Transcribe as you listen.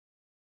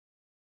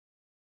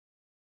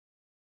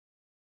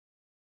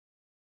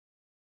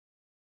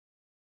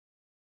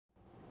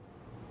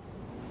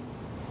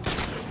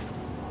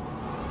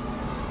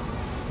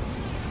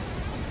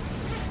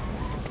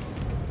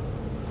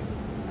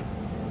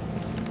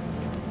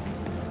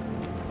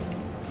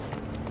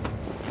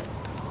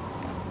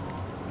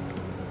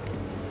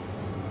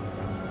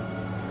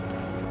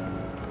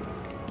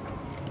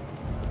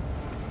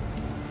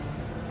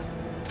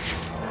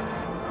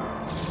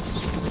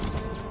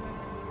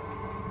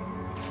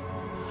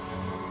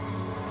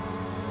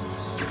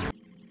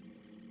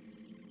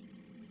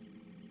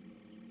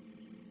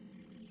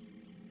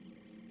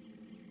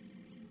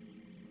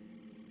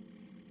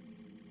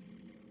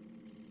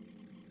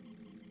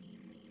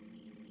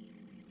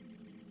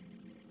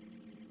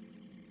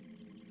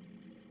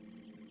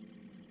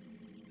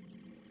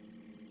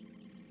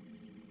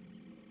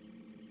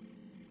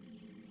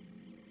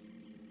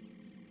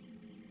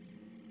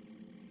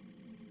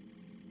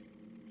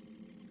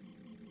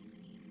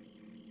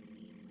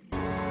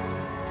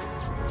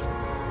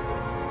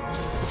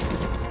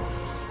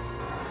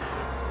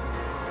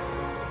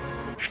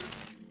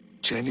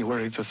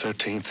January the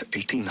 13th,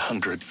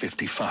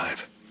 1855.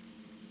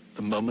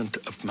 The moment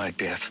of my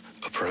death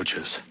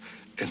approaches,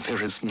 and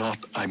there is naught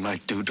I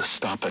might do to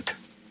stop it.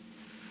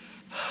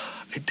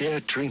 I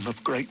dared dream of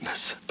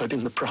greatness, but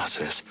in the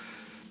process,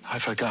 I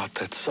forgot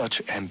that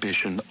such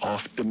ambition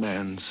oft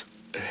demands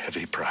a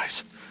heavy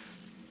price.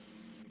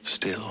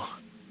 Still,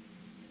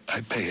 I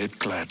pay it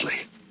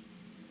gladly.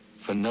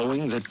 For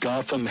knowing that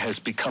Gotham has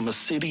become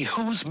a city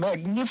whose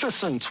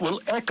magnificence will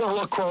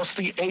echo across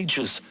the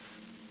ages.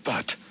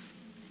 But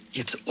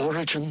its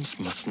origins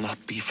must not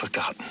be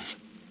forgotten.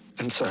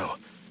 And so,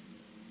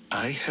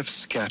 I have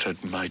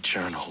scattered my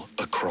journal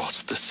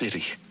across the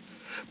city,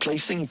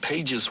 placing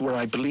pages where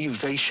I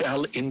believe they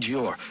shall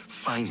endure.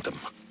 Find them,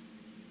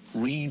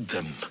 read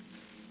them,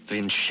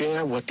 then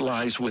share what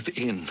lies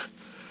within.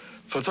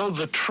 For though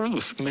the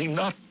truth may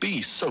not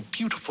be so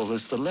beautiful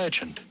as the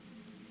legend,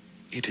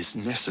 it is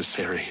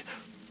necessary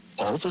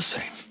all the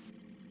same.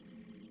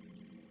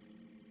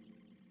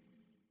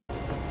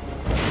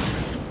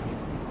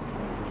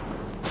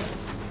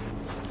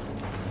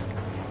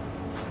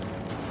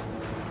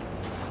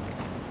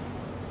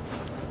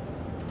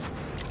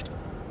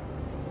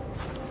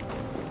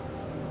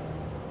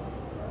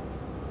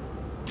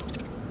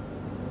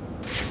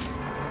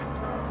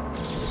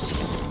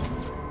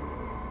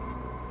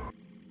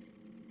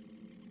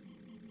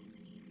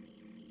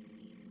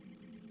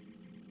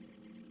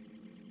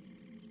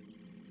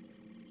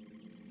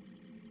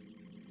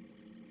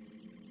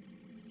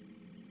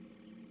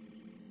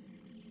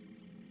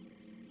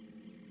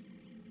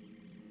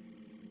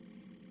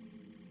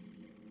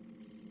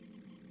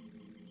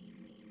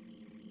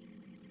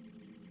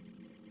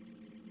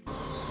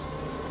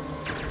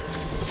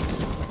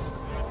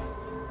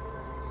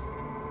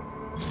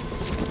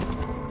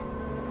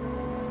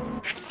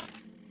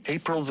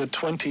 April the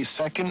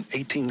 22nd,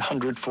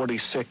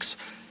 1846.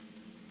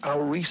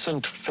 Our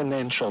recent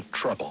financial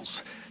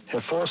troubles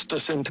have forced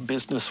us into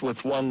business with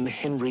one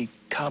Henry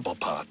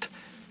Cobblepot,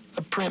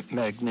 a print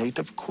magnate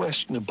of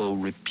questionable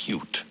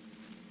repute.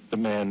 The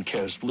man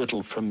cares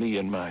little for me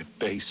and my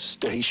base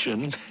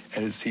station,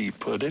 as he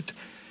put it.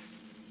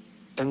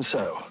 And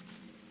so,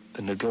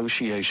 the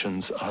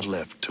negotiations are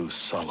left to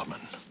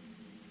Solomon.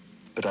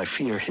 But I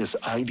fear his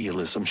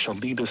idealism shall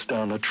lead us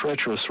down a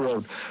treacherous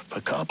road,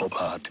 for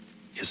Cobblepot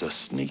is a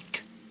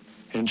sneak,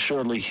 and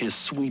surely his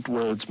sweet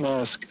words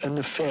mask a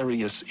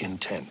nefarious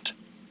intent.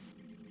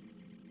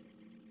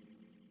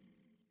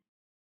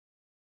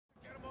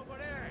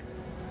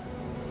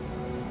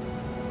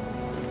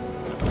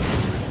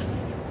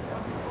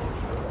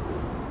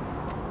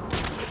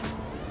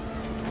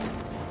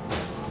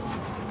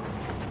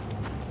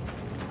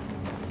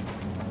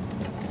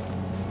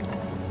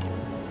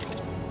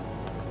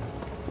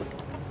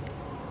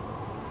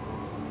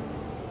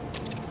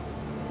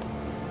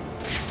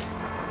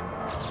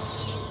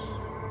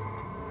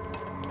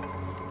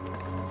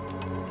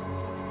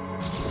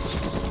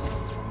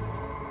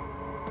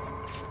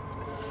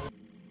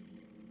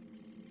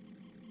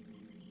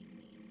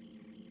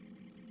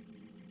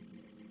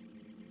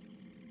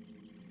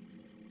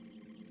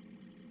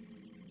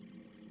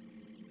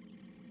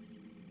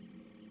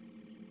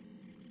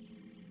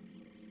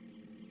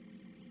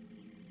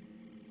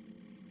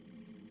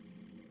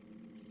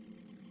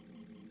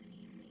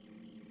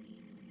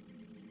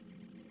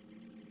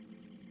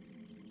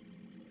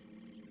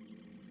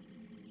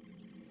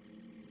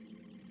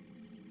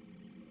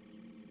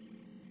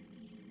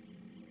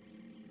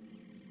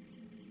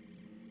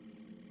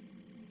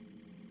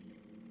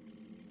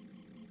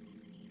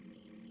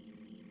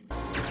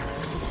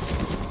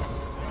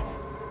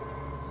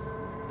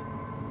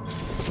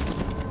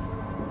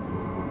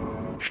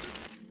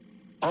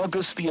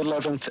 August the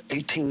 11th,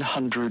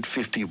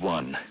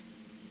 1851.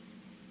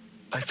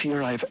 I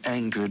fear I've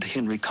angered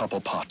Henry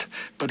Cobblepot,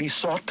 but he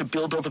sought to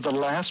build over the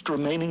last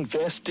remaining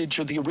vestige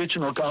of the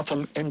original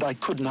Gotham, and I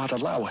could not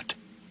allow it.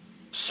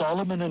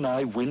 Solomon and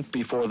I went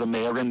before the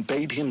mayor and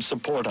bade him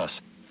support us.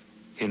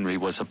 Henry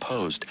was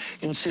opposed,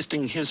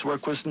 insisting his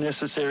work was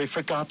necessary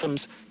for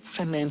Gotham's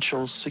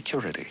financial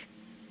security.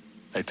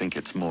 I think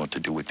it's more to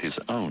do with his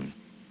own.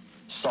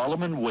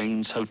 Solomon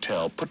Wayne's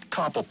hotel put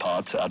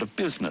Cobblepot's out of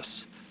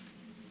business.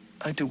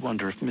 I do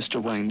wonder if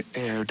Mr. Wayne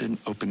erred in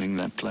opening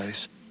that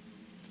place.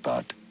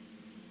 But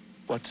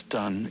what's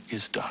done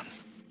is done.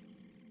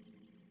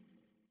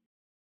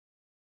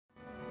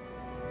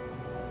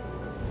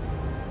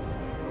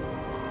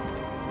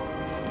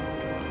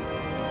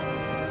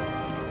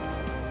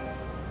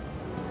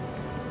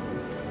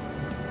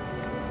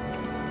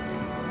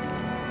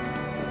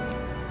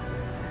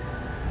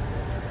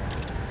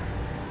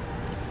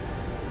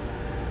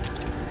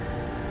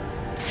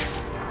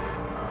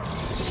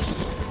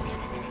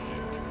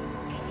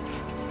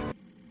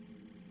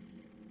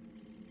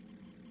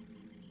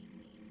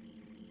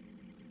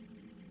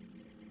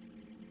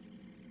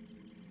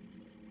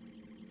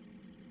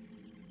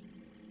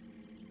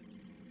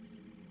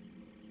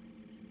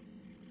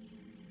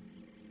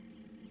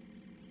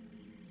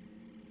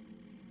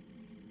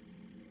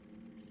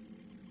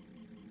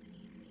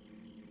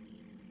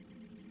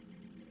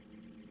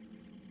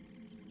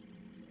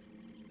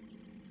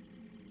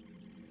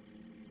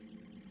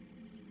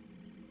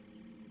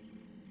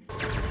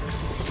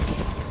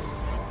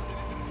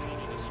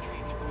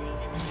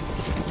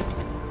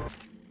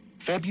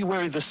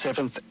 February the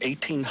 7th,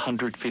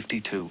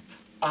 1852.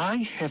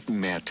 I have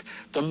met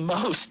the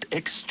most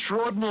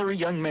extraordinary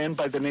young man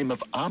by the name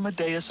of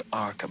Amadeus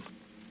Arkham.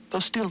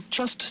 Though still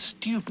just a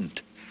student,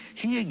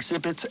 he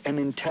exhibits an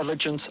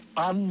intelligence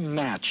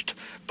unmatched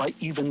by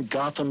even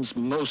Gotham's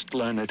most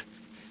learned.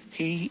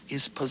 He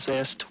is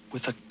possessed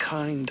with a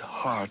kind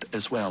heart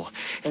as well,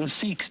 and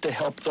seeks to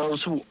help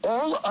those who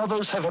all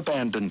others have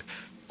abandoned.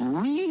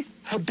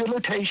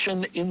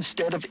 Rehabilitation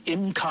instead of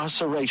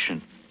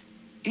incarceration.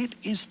 It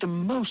is the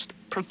most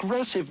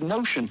progressive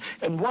notion,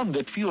 and one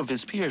that few of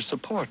his peers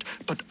support,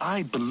 but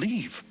I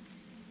believe.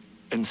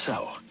 And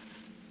so,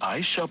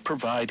 I shall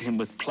provide him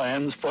with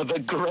plans for the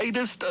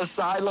greatest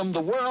asylum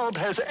the world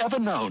has ever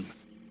known.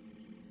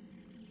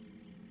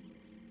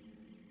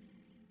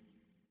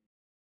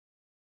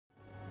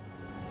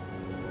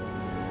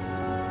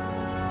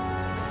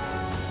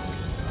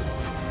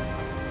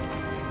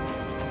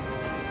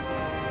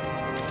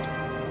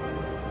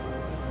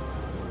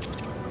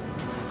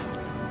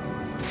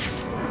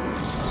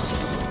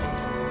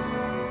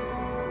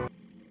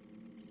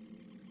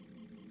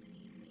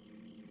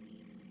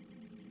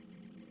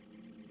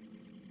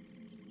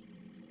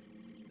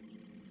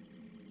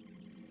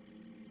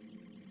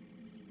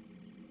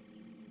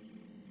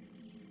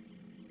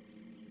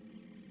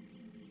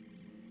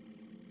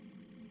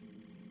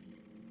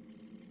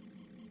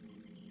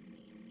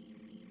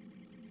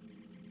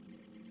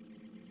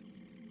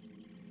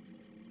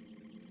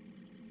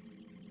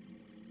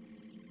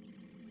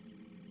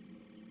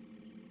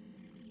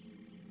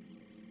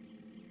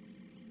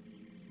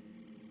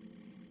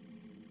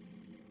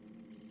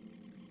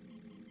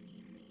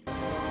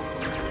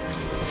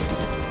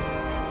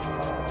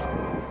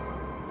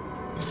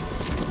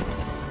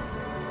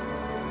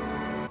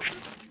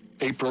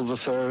 April the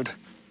 3rd,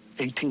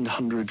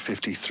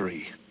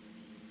 1853.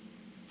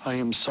 I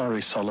am sorry,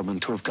 Solomon,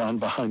 to have gone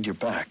behind your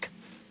back,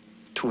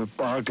 to have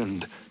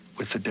bargained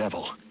with the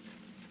devil.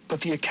 But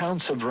the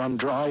accounts have run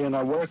dry and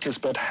our work is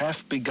but half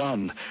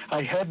begun.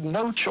 I had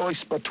no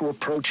choice but to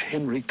approach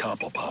Henry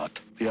Cobblepot.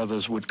 The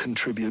others would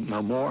contribute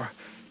no more.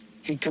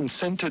 He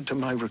consented to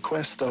my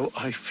request, though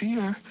I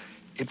fear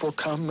it will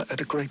come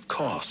at a great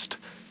cost.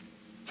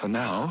 For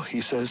now,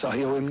 he says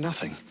I owe him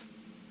nothing.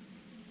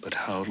 But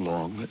how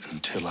long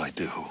until I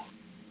do?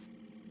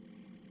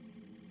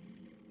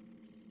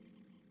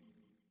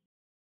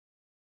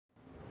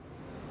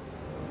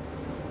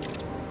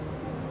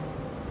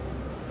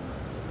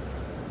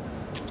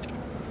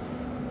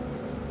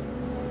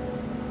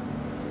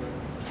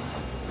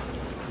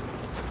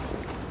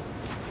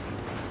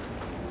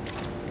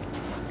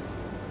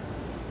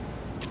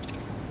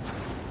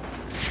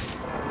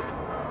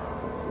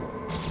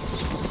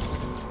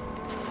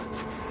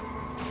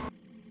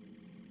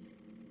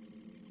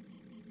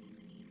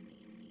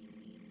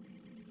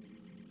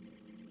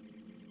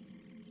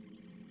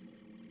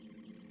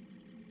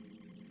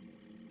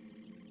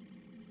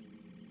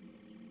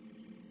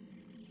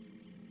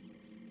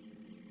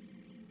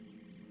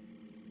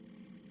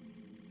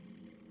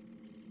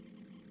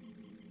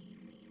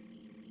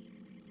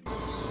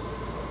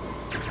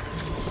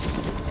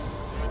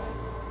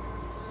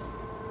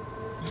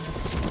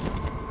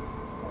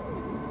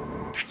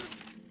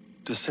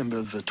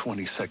 December the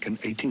 22nd,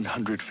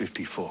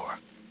 1854.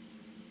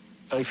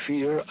 I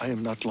fear I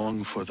am not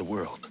long for the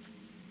world.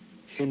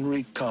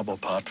 Henry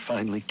Cobblepot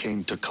finally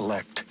came to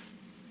collect,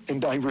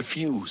 and I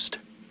refused.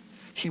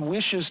 He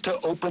wishes to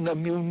open a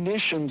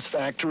munitions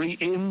factory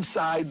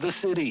inside the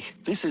city.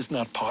 This is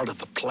not part of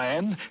the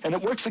plan, and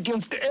it works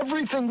against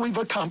everything we've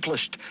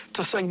accomplished,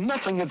 to say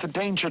nothing of the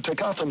danger to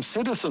Gotham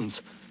citizens.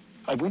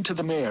 I went to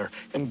the mayor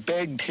and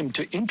begged him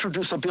to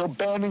introduce a bill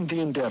banning the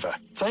endeavor.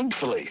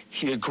 Thankfully,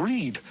 he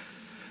agreed,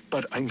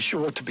 but I'm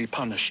sure to be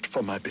punished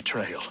for my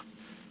betrayal.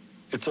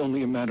 It's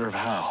only a matter of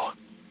how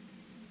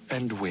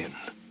and when.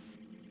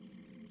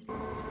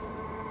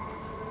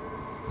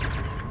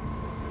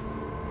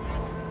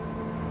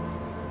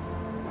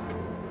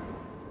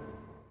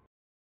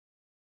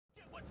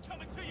 What's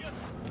coming to you?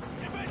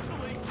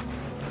 Eventually.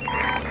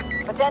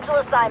 Potential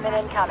assignment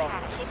incoming.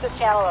 Keep this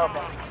channel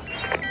open.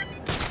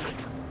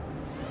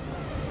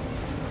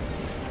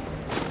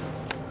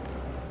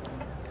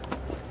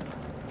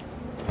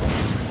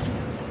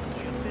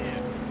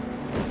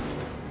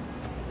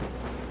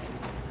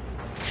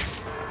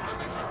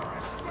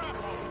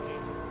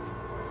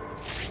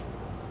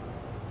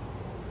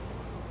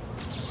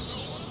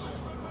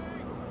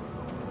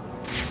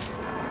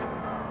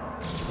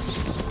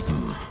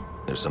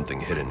 There's something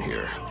hidden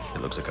here.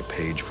 It looks like a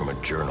page from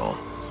a journal.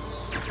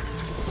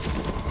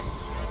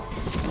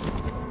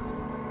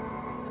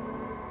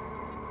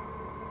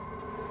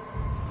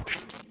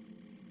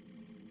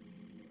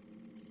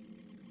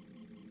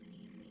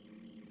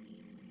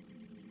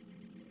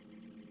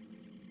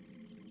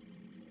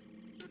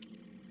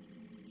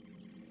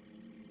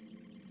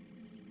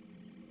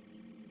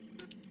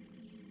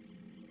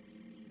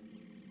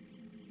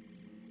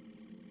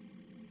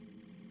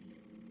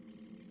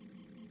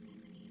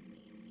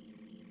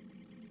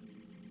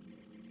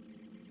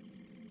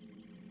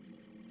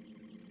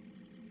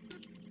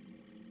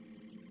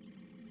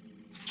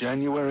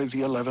 January the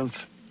 11th,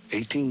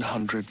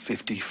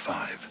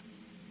 1855.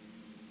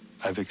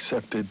 I've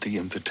accepted the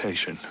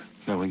invitation,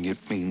 knowing it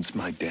means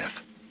my death.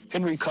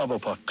 Henry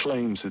Cobblepot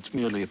claims it's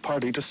merely a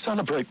party to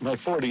celebrate my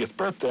 40th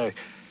birthday.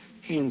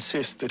 He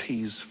insists that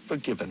he's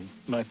forgiven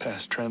my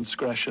past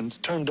transgressions,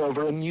 turned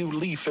over a new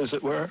leaf, as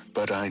it were.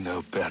 But I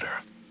know better.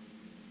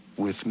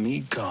 With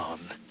me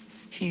gone,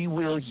 he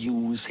will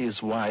use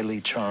his wily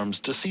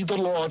charms to see the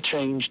law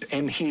changed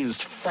and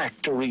his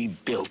factory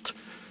built.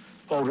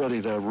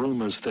 Already there are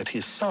rumors that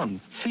his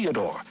son,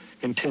 Theodore,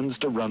 intends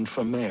to run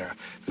for mayor.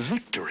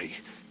 Victory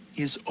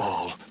is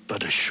all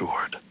but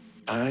assured.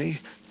 I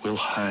will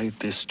hide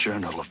this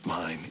journal of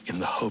mine in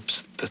the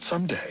hopes that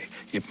someday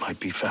it might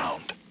be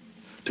found.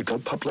 To go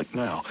public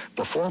now,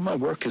 before my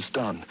work is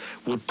done,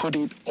 would put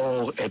it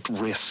all at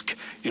risk.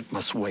 It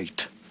must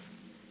wait.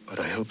 But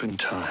I hope in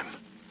time,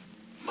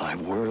 my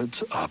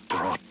words are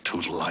brought to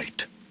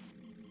light.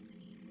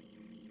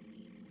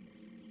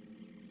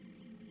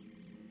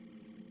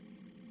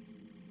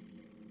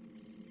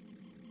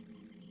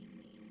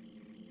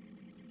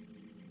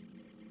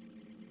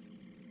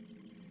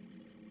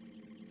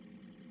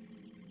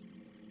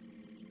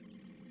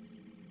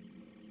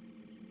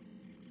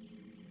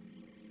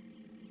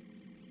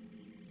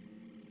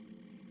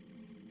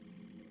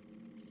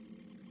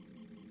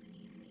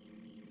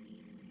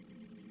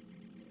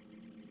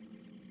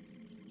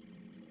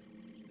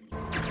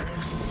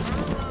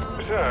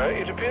 Sir,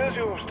 it appears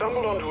you've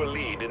stumbled onto a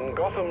lead in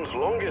Gotham's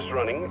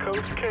longest-running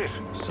cold case.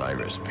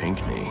 Cyrus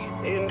Pinkney.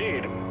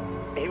 Indeed.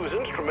 He was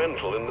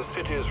instrumental in the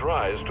city's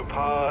rise to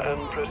power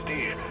and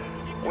prestige.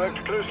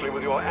 Worked closely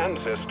with your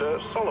ancestor,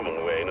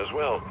 Solomon Wayne, as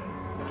well.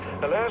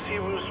 Alas, he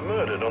was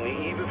murdered on the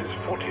eve of his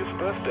 40th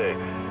birthday.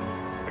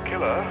 The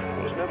killer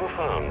was never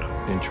found.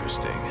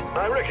 Interesting.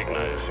 I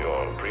recognize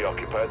you're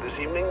preoccupied this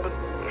evening, but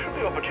should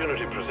the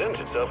opportunity present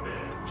itself,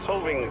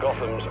 solving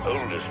Gotham's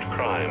oldest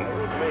crime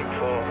would make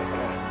for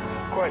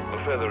quite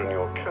the feather in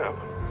your cap.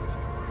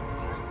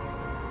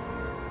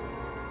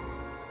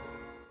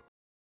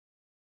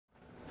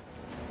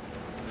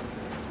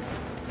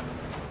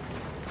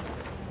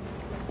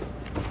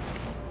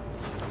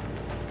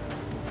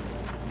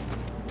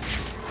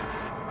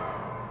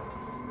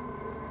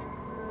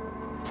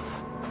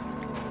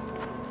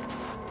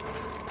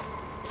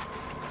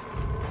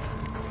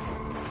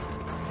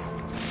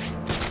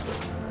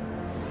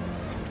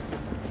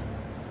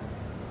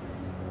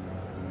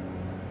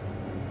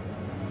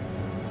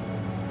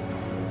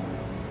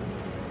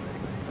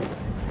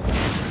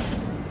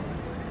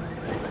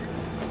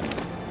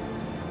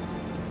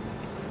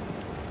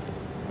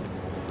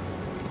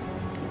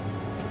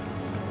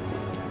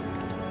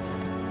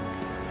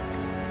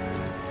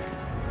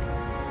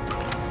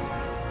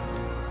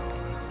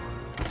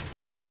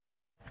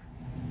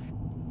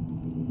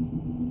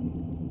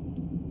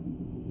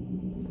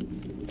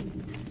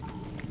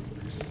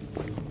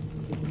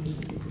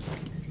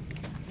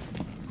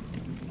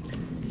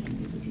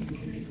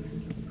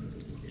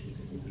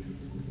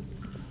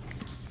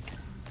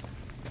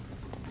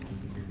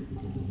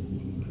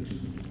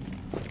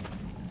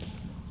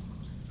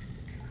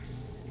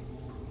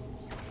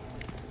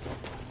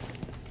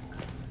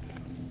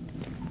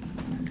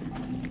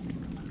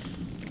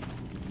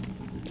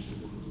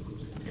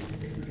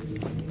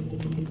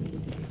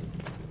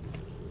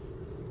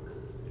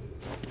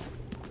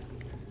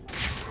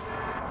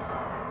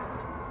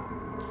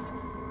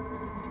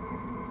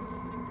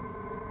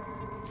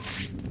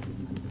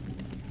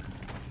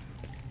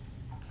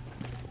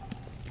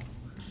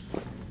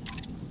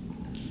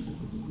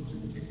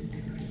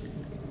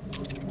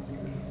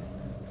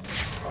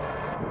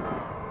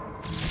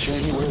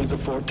 January the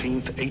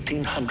 14th,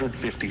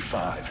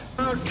 1855.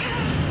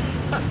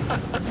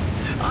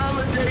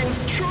 Amadeus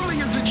truly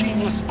is a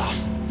genius.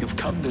 Oh, you've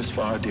come this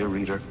far, dear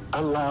reader.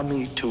 Allow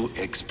me to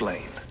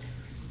explain.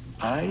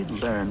 I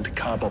learned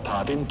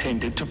Cobblepot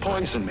intended to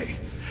poison me,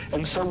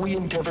 and so we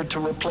endeavored to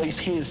replace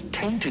his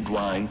tainted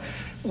wine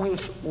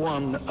with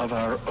one of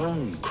our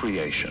own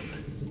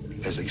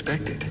creation. As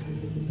expected,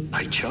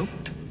 I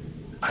choked,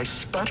 I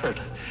sputtered,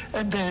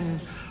 and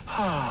then,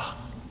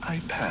 I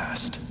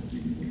passed.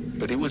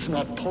 But it was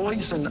not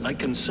poison I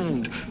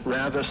consumed,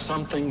 rather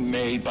something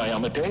made by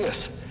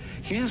Amadeus.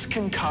 His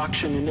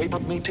concoction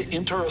enabled me to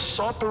enter a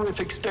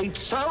soporific state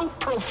so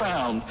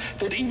profound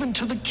that even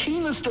to the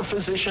keenest of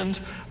physicians,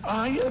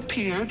 I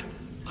appeared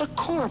a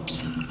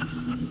corpse.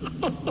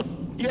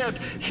 Yet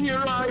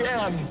here I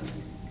am,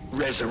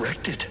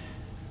 resurrected.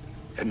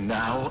 And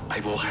now I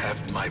will have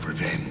my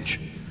revenge.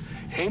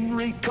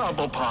 Henry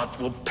Cobblepot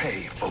will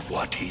pay for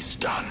what he's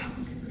done.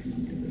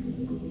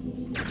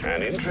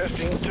 An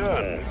interesting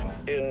turn.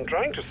 In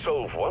trying to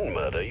solve one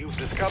murder, you've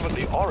discovered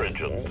the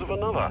origins of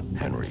another.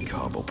 Henry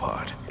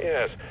Cobblepot.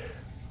 Yes.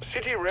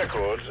 City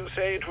records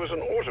say it was an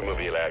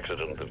automobile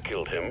accident that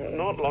killed him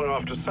not long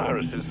after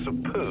Cyrus's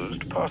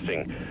supposed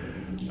passing.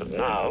 But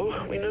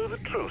now we know the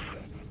truth.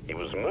 He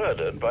was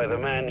murdered by the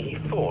man he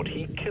thought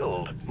he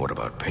killed. What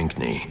about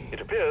Pinkney?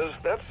 It appears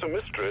that's a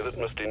mystery that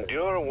must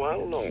endure a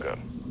while longer.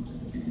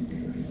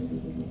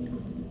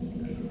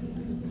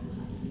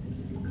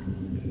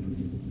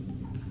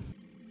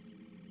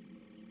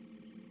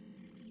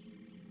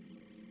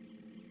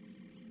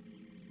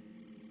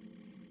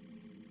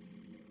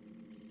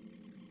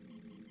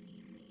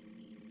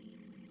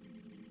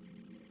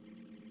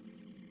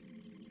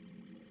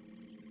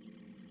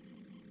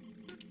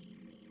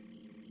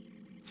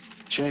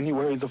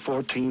 January the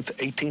 14th,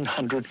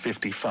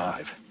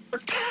 1855.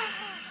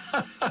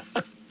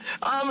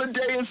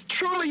 Amadeus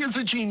truly is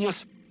a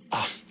genius.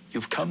 Oh,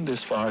 you've come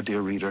this far,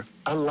 dear reader.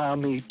 Allow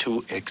me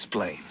to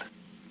explain.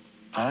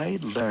 I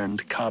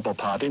learned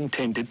Cobblepot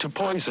intended to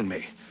poison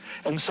me,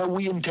 and so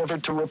we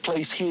endeavored to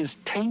replace his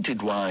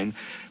tainted wine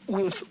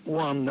with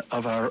one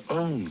of our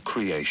own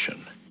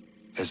creation.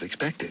 As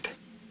expected,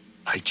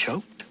 I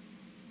choked,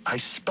 I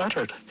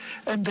sputtered,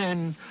 and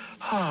then,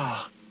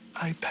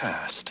 I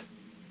passed.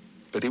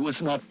 But it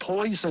was not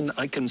poison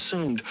I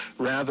consumed,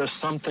 rather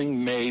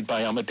something made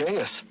by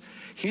Amadeus.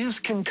 His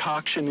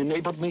concoction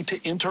enabled me to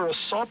enter a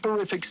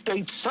soporific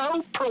state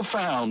so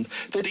profound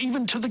that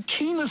even to the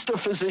keenest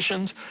of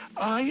physicians,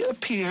 I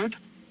appeared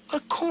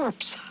a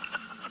corpse.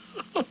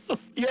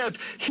 Yet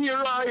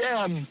here I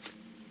am,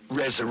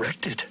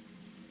 resurrected.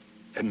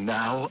 And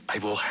now I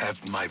will have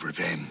my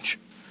revenge.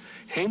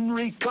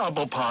 Henry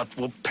Cobblepot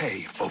will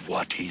pay for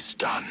what he's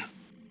done.